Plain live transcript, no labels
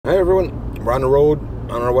Hey everyone, we're on the road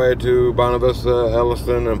on our way to Bonavista,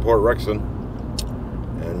 Elliston, and Port Rexton,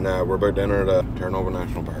 and we're about to enter the Terre-Neuve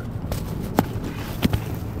National Park.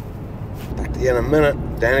 Back to you in a minute.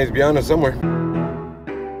 Danny's beyond us somewhere.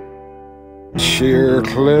 Sheer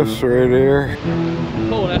cliffs right here.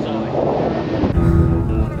 Oh, that's all right.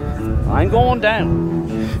 I'm going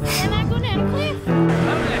down. Am I going down a cliff?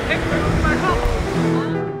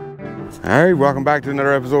 Alright, welcome back to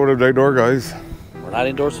another episode of Outdoor Guys. We're not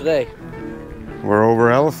indoors today. We're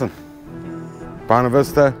over Elliston,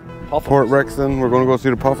 Bonavista, Puffins. Port Rexton. We're going to go see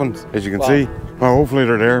the Puffins, as you can see. Well, hopefully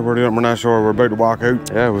they're there. We're not sure. We're about to walk out.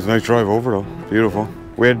 Yeah, it was a nice drive over though. Beautiful.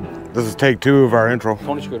 This is take 2 of our intro.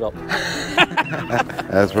 Tony screwed up.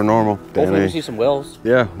 As per normal. Hopefully we see some whales.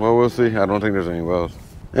 Yeah, well, we'll see. I don't think there's any whales.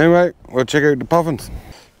 Anyway, we'll check out the Puffins.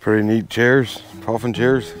 Pretty neat chairs, puffin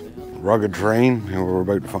chairs. Rugged terrain, and we're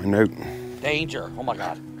about to find out. Danger. Oh my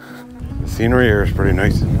God. The scenery here is pretty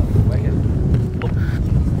nice.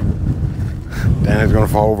 Danny's gonna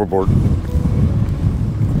fall overboard.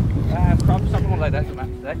 Probably something like that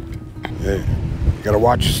today. Yeah, you gotta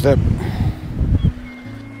watch your step.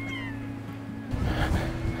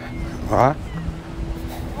 What?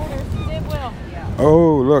 Oh, there's the dead whale. Yeah.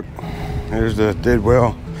 Oh, look. There's the dead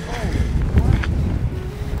whale.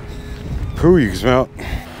 Poo, you can smell it.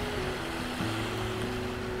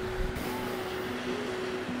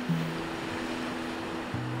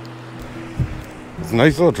 It's a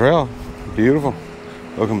nice little trail. Beautiful.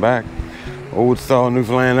 Looking back. Old style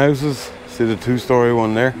Newfoundland houses. See the 2-story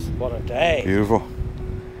one there. What a day. Beautiful.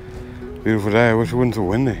 Beautiful day. I wish it wasn't so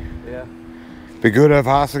windy. Yeah. Be good if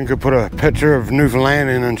Austin could put a picture of Newfoundland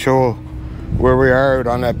in and show where we are out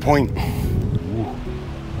on that point.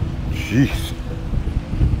 Jeez.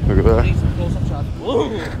 Look at that. Need some close-up shots.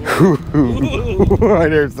 Right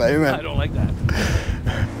there, saying that. I don't like that.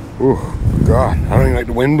 Oh, God. I don't even like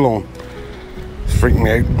the wind blowing. It's freaking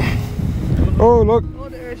me out. Oh, look. Oh,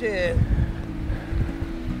 there's it.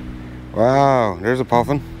 Wow, there's a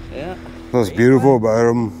puffin. Yeah. What's beautiful about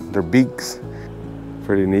them, their beaks.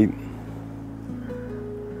 Pretty neat.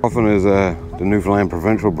 Puffin is the Newfoundland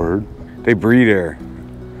provincial bird. They breed here,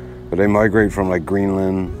 but they migrate from like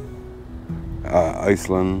Greenland,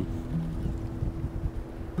 Iceland.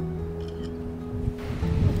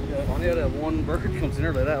 Yeah, only that one bird comes in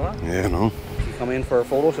there like that, huh? Yeah, no. You come in for a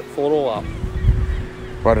photo op.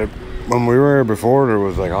 But when we were here before, there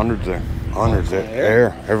was like hundreds there. Hundreds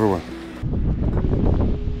there, everywhere.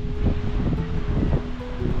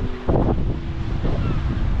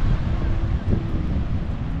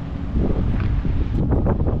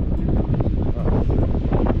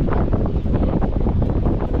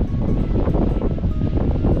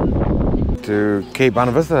 To Cape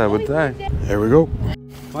Bonavista, I would say. Here we go.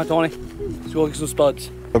 Come on, Tony. Let's go get some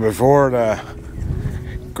spuds. Before the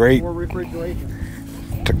great More refrigeration.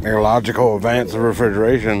 technological advance of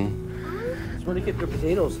refrigeration, That's where they keep their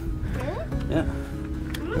potatoes. Yeah.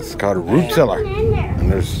 it's called a root cellar.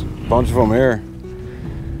 And there's a bunch of them here.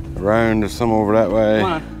 Around, there's some over that way.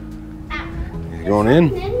 Come on. You going in?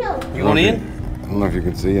 You going in? I don't know if you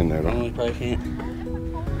can see in there though. No, you probably can't.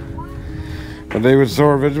 But they would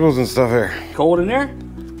store vegetables and stuff here. Cold in there?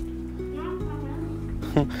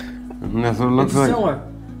 And that's what it looks It's a like. cellar.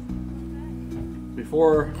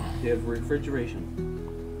 Before they had refrigeration.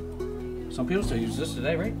 Some people still use this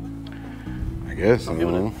today, right? I guess. I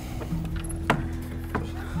don't know.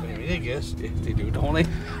 Maybe I guess they do, don't they?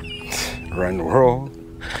 Around the world.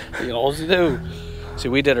 You always do. See,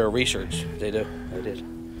 we did our research. They do. I did.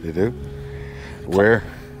 They do? Where?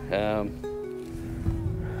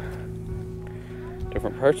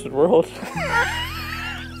 Different parts of the world.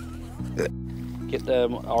 Get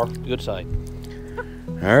our good side.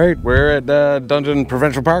 All right, we're at Dungeon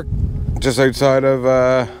Provincial Park, just outside of,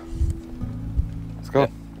 let's go.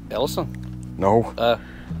 Elliston? No,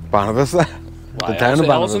 Bonavista. The town of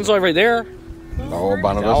Elliston's Bonavista. right there. No,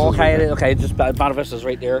 Bonavista. Oh, okay, just Bonavista's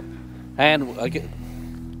right there. And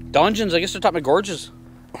dungeons, I guess they're talking about gorges.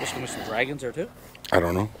 There's gonna be some dragons there too. I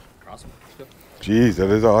don't know. Awesome. Jeez, that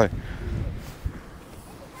is high.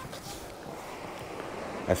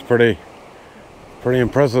 That's pretty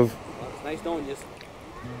impressive. Well, it's nice knowing you.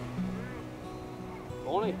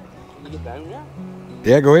 Tony, can you get down there?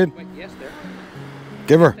 Yeah, go ahead. Wait, yes, there.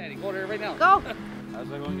 Give her. Daddy, go there right now. Go. How's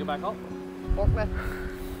that going to get back up? Forklift.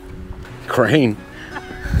 Crane.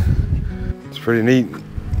 It's pretty neat.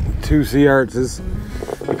 2 sea arches.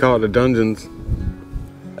 We call it the dungeons.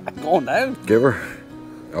 I'm going down. Give her.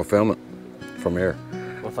 I'll film it from here.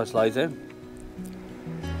 What if I slide in?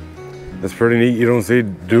 It's pretty neat. You don't see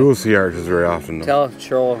dual sea arches very often though. Tell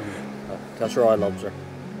Cheryl I loves her.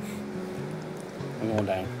 I'm going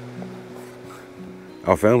down.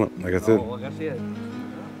 I'll film it, like I said. Oh, I can see it.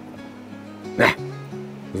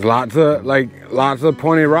 There's lots of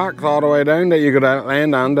pointy rocks all the way down that you could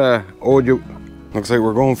land on to hold you. Looks like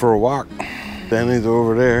we're going for a walk. Danny's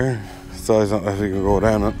over there, so I don't know if he can go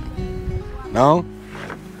down it. No?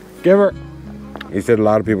 Give her. He said a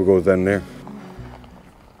lot of people goes down there.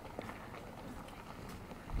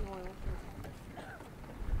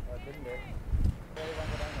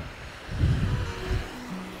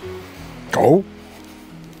 Go.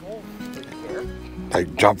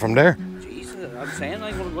 Like jump from there. Jesus, I'm saying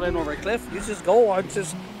I'm gonna go down over a cliff. You just go. You're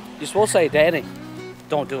supposed to say, Danny,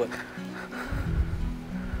 don't do it.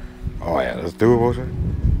 Oh yeah, let's do it, won't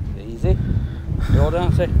we? Easy. Go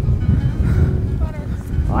down, say.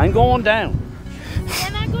 I'm going down.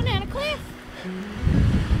 Can I go down a cliff?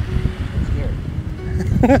 I'm scared.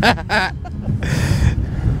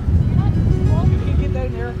 You can get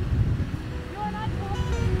down there. You're not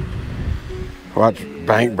Watch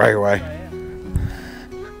bank break away.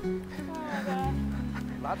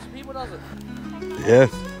 Lots of people does it. Yes.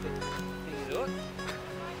 Can you do it?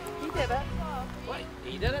 He did it. What?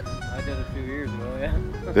 He did it? I did it a few years ago, yeah.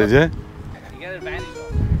 Did you? You get advantage of it.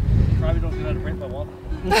 Probably don't get out of breath by one.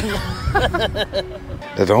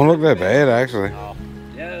 They don't look that bad actually. Oh.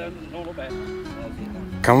 Yeah, no, no bad.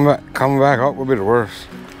 Coming back up would be the worst.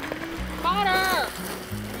 Potter!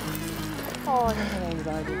 Oh, I don't know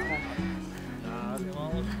anxiety attack.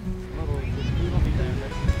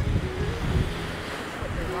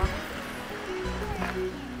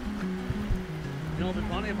 You know, it'd be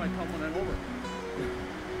funny if I come one over.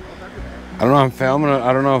 I don't know, I'm filming it.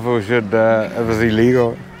 I don't know if we should, if it's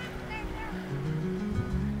illegal.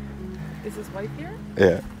 Is his wife here?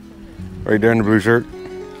 Yeah. Right there in the blue shirt. Oh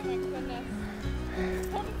my goodness.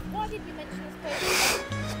 Why did you mention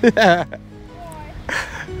this place? Yeah.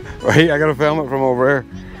 Why? Wait, I gotta film it from over here.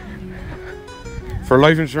 For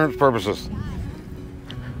life insurance purposes.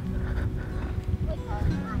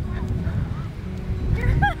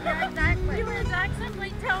 You were exactly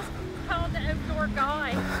like tell the outdoor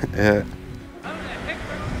guy. Yeah.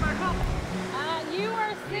 You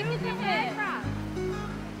are singing the camera.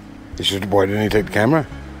 You should, boy, didn't he take the camera?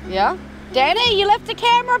 Yeah. Danny, you left the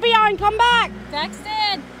camera behind. Come back.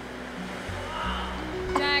 Daxton.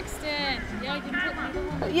 Daxton. Yeah, you can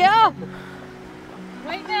put me. Yeah.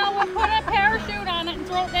 Wait now, we'll put a parachute on it and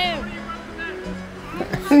throw it down.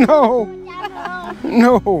 No.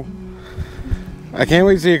 No. I can't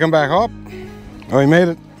wait to see you come back up. Oh, he made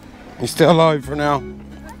it. He's still alive for now.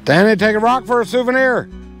 Danny, take a rock for a souvenir.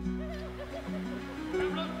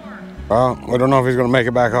 Well, we don't know if he's going to make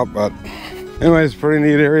it back up, but anyway, it's a pretty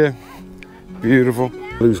neat area. Beautiful.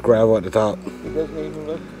 Loose gravel at the top. It doesn't even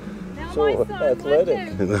look Now so my son athletic.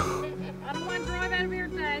 went to. I don't want to drive out of here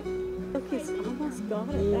today. Look, he's almost got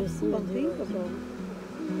it. That's unbelievable.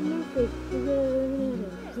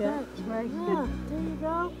 Yeah, right. Yeah, there you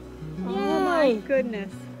go. Oh my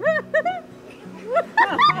goodness.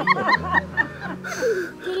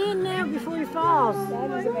 Get in there before he falls. That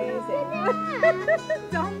is amazing.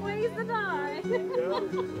 Don't waste the time.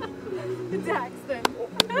 Daxton.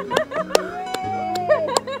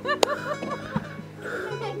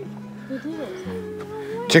 He did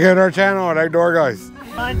it. Check out our channel at Outdoor Guys.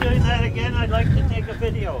 Mind doing that again? I'd like to take a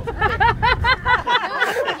video.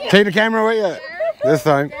 Take the camera with you this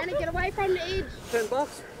time. Danny, get away from the edge.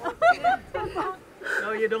 $10.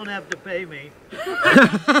 No, you don't have to pay me.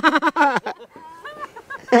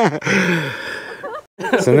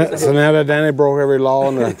 So now that Danny broke every law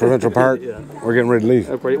in the provincial park, we're getting ready to leave.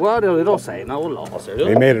 Well, they don't say no laws there.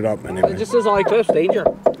 He made it up anyway. It just says all cliffs danger.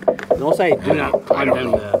 They don't say do not climb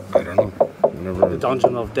down I don't know. the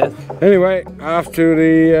dungeon of death. Anyway, off to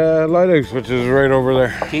the lighthouse, which is right over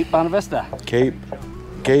there. Cape Bonavista. Cape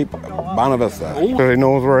Bonavista. So he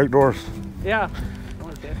knows we're outdoors. Yeah.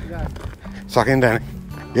 Suck in, Danny.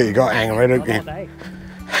 Yeah, you got hanging right out again.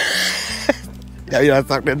 Yeah, you're not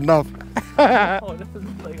sucked in enough.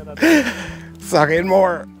 Suck in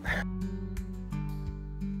more.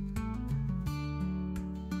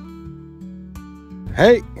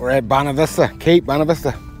 Hey, we're at Bonavista, Cape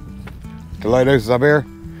Bonavista. The lighthouse is up here,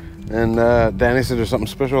 and Danny said there's something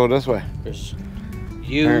special this way. There's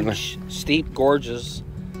huge, steep gorges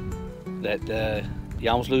that you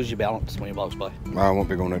almost lose your balance when you walk by. I won't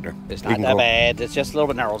be going out there. It's You not can that go. bad. It's just a little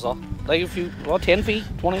bit narrow, so like if you 10 feet,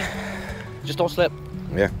 20, just don't slip.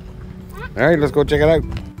 Yeah. All right, let's go check it out.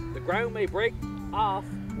 The ground may break off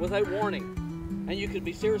without warning, and you could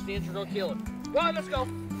be seriously injured or killed. Right, let's go.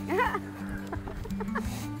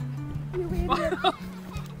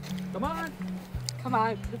 Come on. Come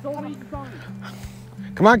on. It's all easy going.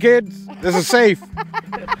 Come on, kids. This is safe.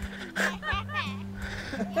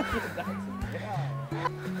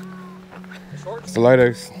 It's the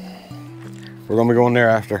lighthouse. We're gonna be going there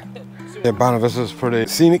after. Yeah, Bonavista is pretty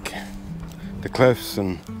scenic. The cliffs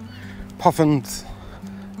and puffins,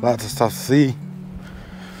 lots of stuff to see.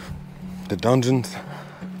 The dungeons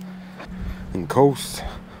and coast.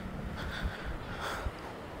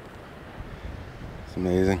 It's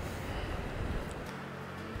amazing.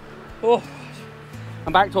 Oh,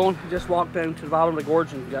 I'm back to home. Just walked down to the bottom of the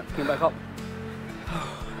gorge and came back up.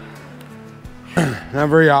 Not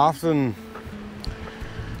very often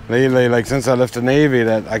lately, like since I left the Navy,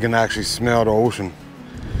 that I can actually smell the ocean.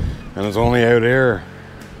 And it's only out here.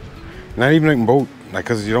 Not even out in boat, like,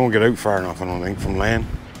 cause you don't get out far enough, I don't think, from land.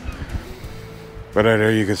 But out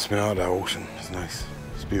there you can smell the ocean. It's nice.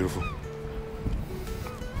 It's beautiful.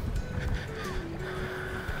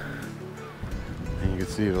 And you can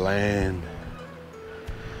see the land.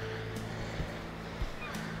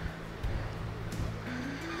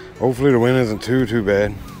 Hopefully the wind isn't too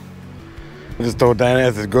bad. I just thought Danny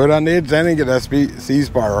has good on the edge. Danny get that sea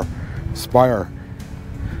spire.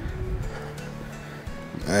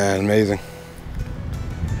 And amazing.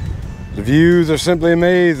 The views are simply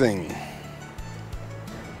amazing.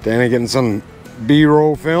 Danny getting some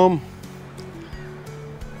B-roll film.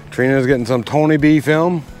 Trina's getting some Tony B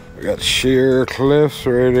film. We got sheer cliffs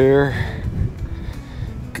right here.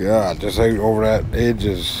 God, just out over that edge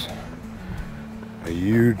is a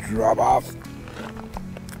huge drop off.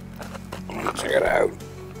 Check it out.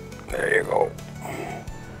 There you go.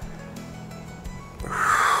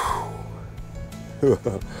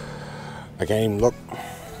 I can't even look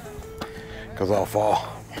because I'll fall.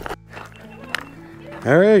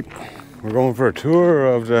 All right, we're going for a tour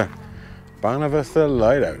of the Bonavista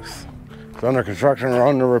Lighthouse. It's under construction or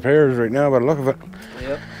under repairs right now by the look of it.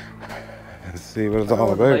 Yep. Let's see what it's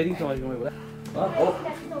all about.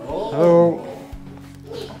 Hello.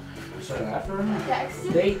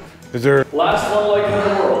 Is there? Last one like it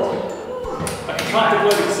in the world. A contracted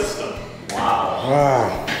living system. Wow.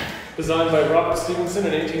 Wow. Designed by Robert Stevenson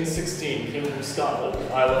in 1816. Came from Scotland,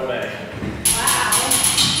 Isle of Man. Wow.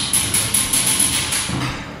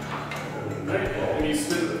 And you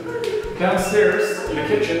sit downstairs in the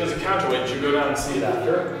kitchen, there's a counterweight. You go down and see it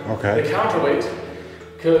after. Okay. The counterweight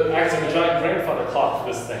acts like a giant grandfather clock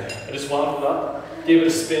for this thing. I just wound it up, gave it a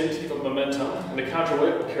spin to give it momentum, and the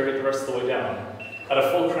counterweight will carry it the rest of the way down. At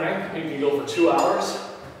a full crank, you can go for 2 hours,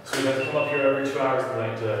 so you have to come up here every 2 hours of the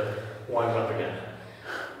night to wind it up again.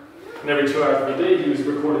 And every 2 hours of the day, he was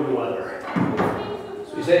recording the weather.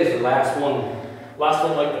 So you say it's the last one? Last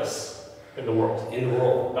one like this in the world. In the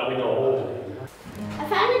world. That we know of. I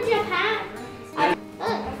found a Japan. I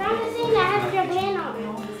found a thing that has Japan on it.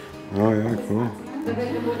 Oh yeah, cool.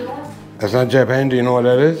 That's not Japan, do you know what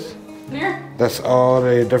that is? Here. That's all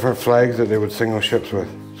the different flags that they would signal ships with.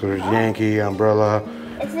 So there's Yankee, Umbrella.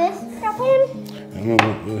 Is this Japan? I don't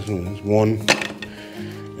know, this is one.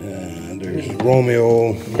 There's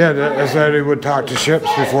Romeo. Yeah, that's how they would talk to ships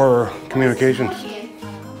before communications.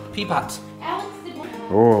 Peapots.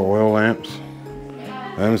 Oh, oil lamps.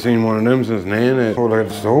 I haven't seen one of them since Nan. Oh, look at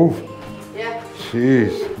the stove. Yeah.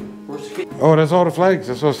 Jeez. Oh, that's all the flags.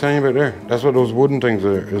 That's what I was telling you about there. That's what those wooden things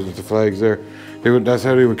are. Is the flags there? They would. That's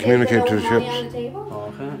how they would communicate to the ships. Okay.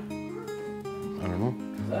 I don't know.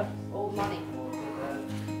 Old money.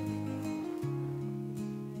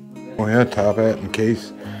 Oh yeah, top hat and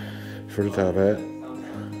case for the top hat.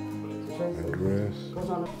 Dress.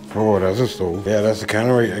 Oh, that's a stove. Yeah, that's the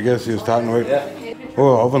counterweight. I guess he was talking about. Yeah.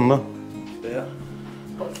 Oh, oven, look. Yeah.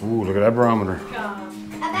 Ooh, look at that barometer.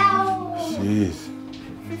 About Jeez.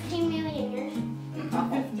 15 million years.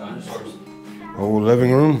 Dinosaurs. Oh,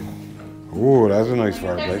 living room. Oh, that's a nice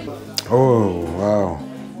fireplace. Oh, wow.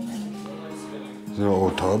 There's an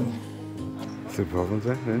old tub. See puffins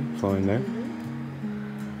there, yeah, flying there.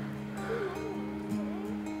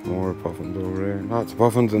 More puffins over there. Lots of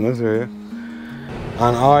puffins in this area.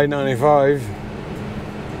 On I-95,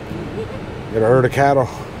 get a herd of cattle.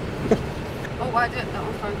 Oh, I did. That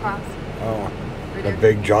was going across. Oh, a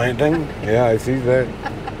big giant thing? Yeah, I see that.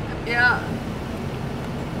 Yeah.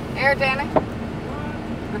 Here, Danny.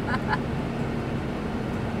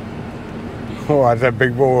 Oh, that's that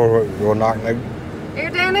big bull go knocking out. Here,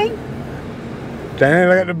 Danny. Danny,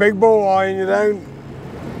 look at the big bull eyeing you down.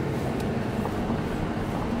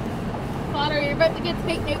 Potter, you're about to get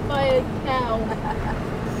taken out by a cow.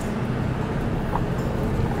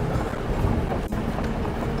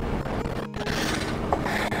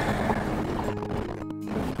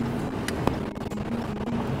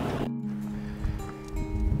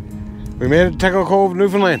 We made it to Tickle Cove,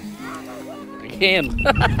 Newfoundland. Again.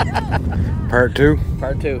 Part 2.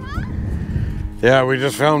 Part 2. Yeah, we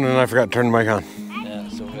just filmed and I forgot to turn the mic on. Yeah,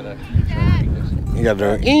 so we gotta. You gotta do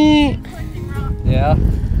it. Yeah.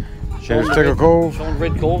 There's Tickle Cove. Showing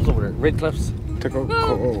red coves over there. Red cliffs. Tickle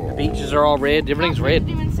Cove. Beaches are all red. Everything's red.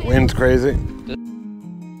 Wind's crazy.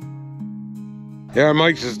 Yeah, our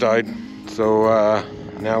mics just died. So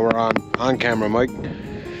now we're on camera mic.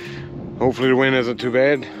 Hopefully the wind isn't too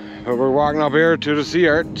bad. But we're walking up here to the sea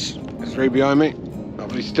arch. It's right behind me.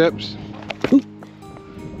 Lovely steps.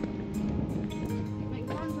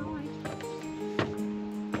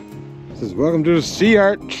 Says, welcome to the sea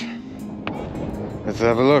arch. Let's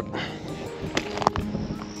have a look.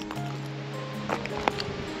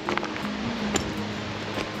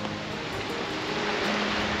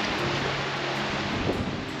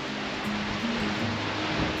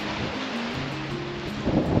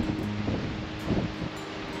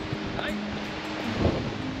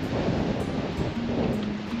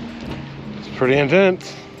 It's pretty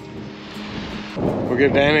intense. We'll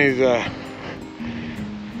get Danny's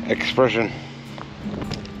expression.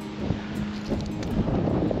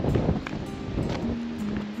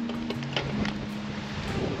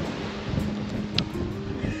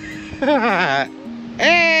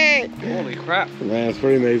 Hey! Holy crap. Man, it's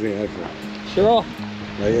pretty amazing actually. Sure.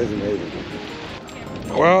 That is amazing.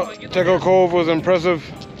 Well, Tickle Cove was impressive.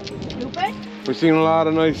 We've seen a lot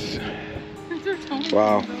of nice.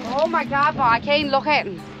 Wow. Oh my God, boy, I can't look at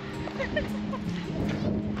him.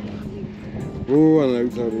 Ooh, on the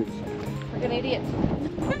outside. Like an idiot.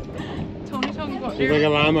 Tony got He's like a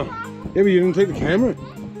llama. Yeah, but you didn't take the camera.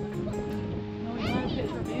 No, he had a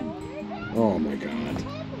picture of him. Oh my God.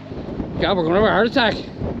 God, we're gonna have a heart attack.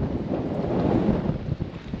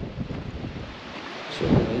 So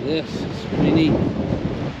like this. It's pretty neat.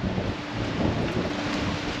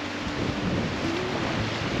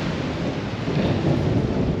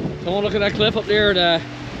 Someone look at that cliff up there,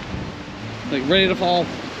 like ready to fall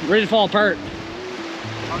apart.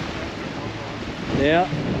 Yeah.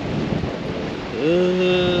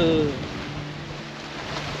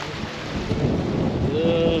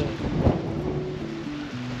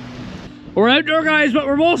 We're outdoor guys, but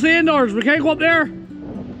we're mostly indoors. We can't go up there.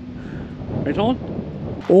 Right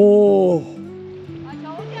on? Oh. I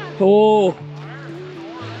told ya. Oh.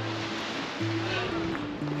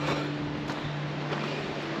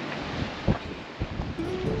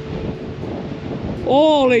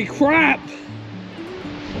 Holy crap!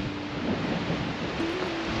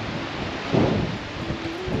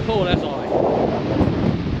 Oh, that's all right.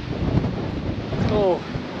 Oh.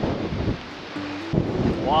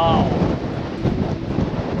 Wow.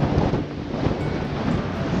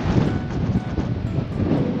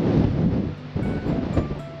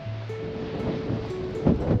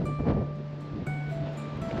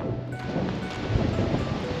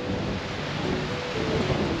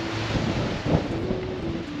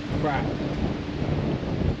 Crap.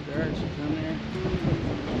 There's down there.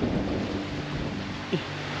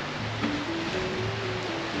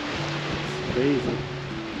 It's crazy.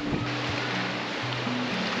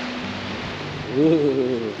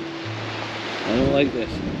 Ooh. I don't like this.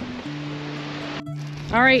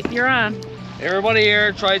 All right, you're on. Everybody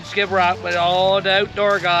here tried to skip rock, but the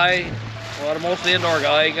outdoor guy, well, the mostly indoor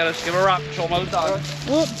guy, gotta skip a rock and show him how it's done.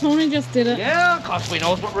 Oh, Tony just did it. Yeah, cause we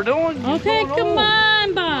knows what we're doing. You Okay, don't come know.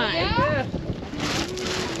 on, bye. Yeah.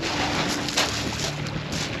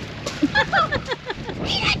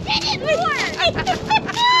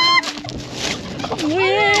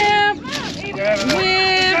 Whip!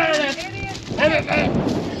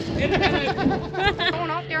 Going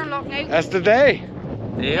up there and looking out. That's the day.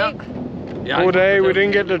 Yeah. Cool day. We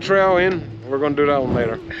didn't get the trail in. We're gonna do that one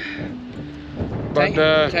later. But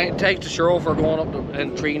take the show for going up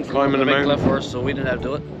and treating for climbing the big the cliff first, so we didn't have to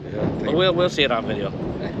do it. yeah, But we'll see it on video.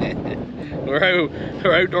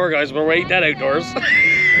 we're outdoor guys, but we ain't that outdoors.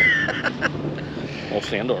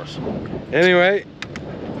 Mostly indoors. anyway,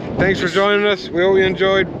 thanks for joining us. We hope you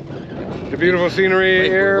enjoyed the beautiful scenery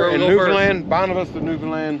here where we in go Newfoundland, Bonavista,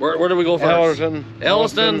 Newfoundland. Where do we go first?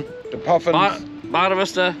 Elliston, the Puffins,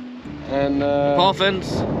 Bonavista, and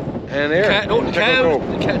Puffins, and here. the Tickle cow,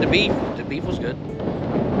 Cove. the beef. The beef was good.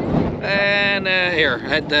 And here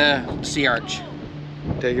at the sea arch.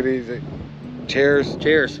 Take it easy. Cheers.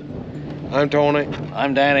 Cheers. I'm Tony.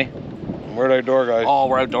 I'm Danny. And we're the outdoor guys. Oh,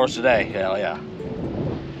 we're outdoors today. Hell yeah.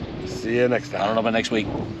 See you next I time. don't know about next week.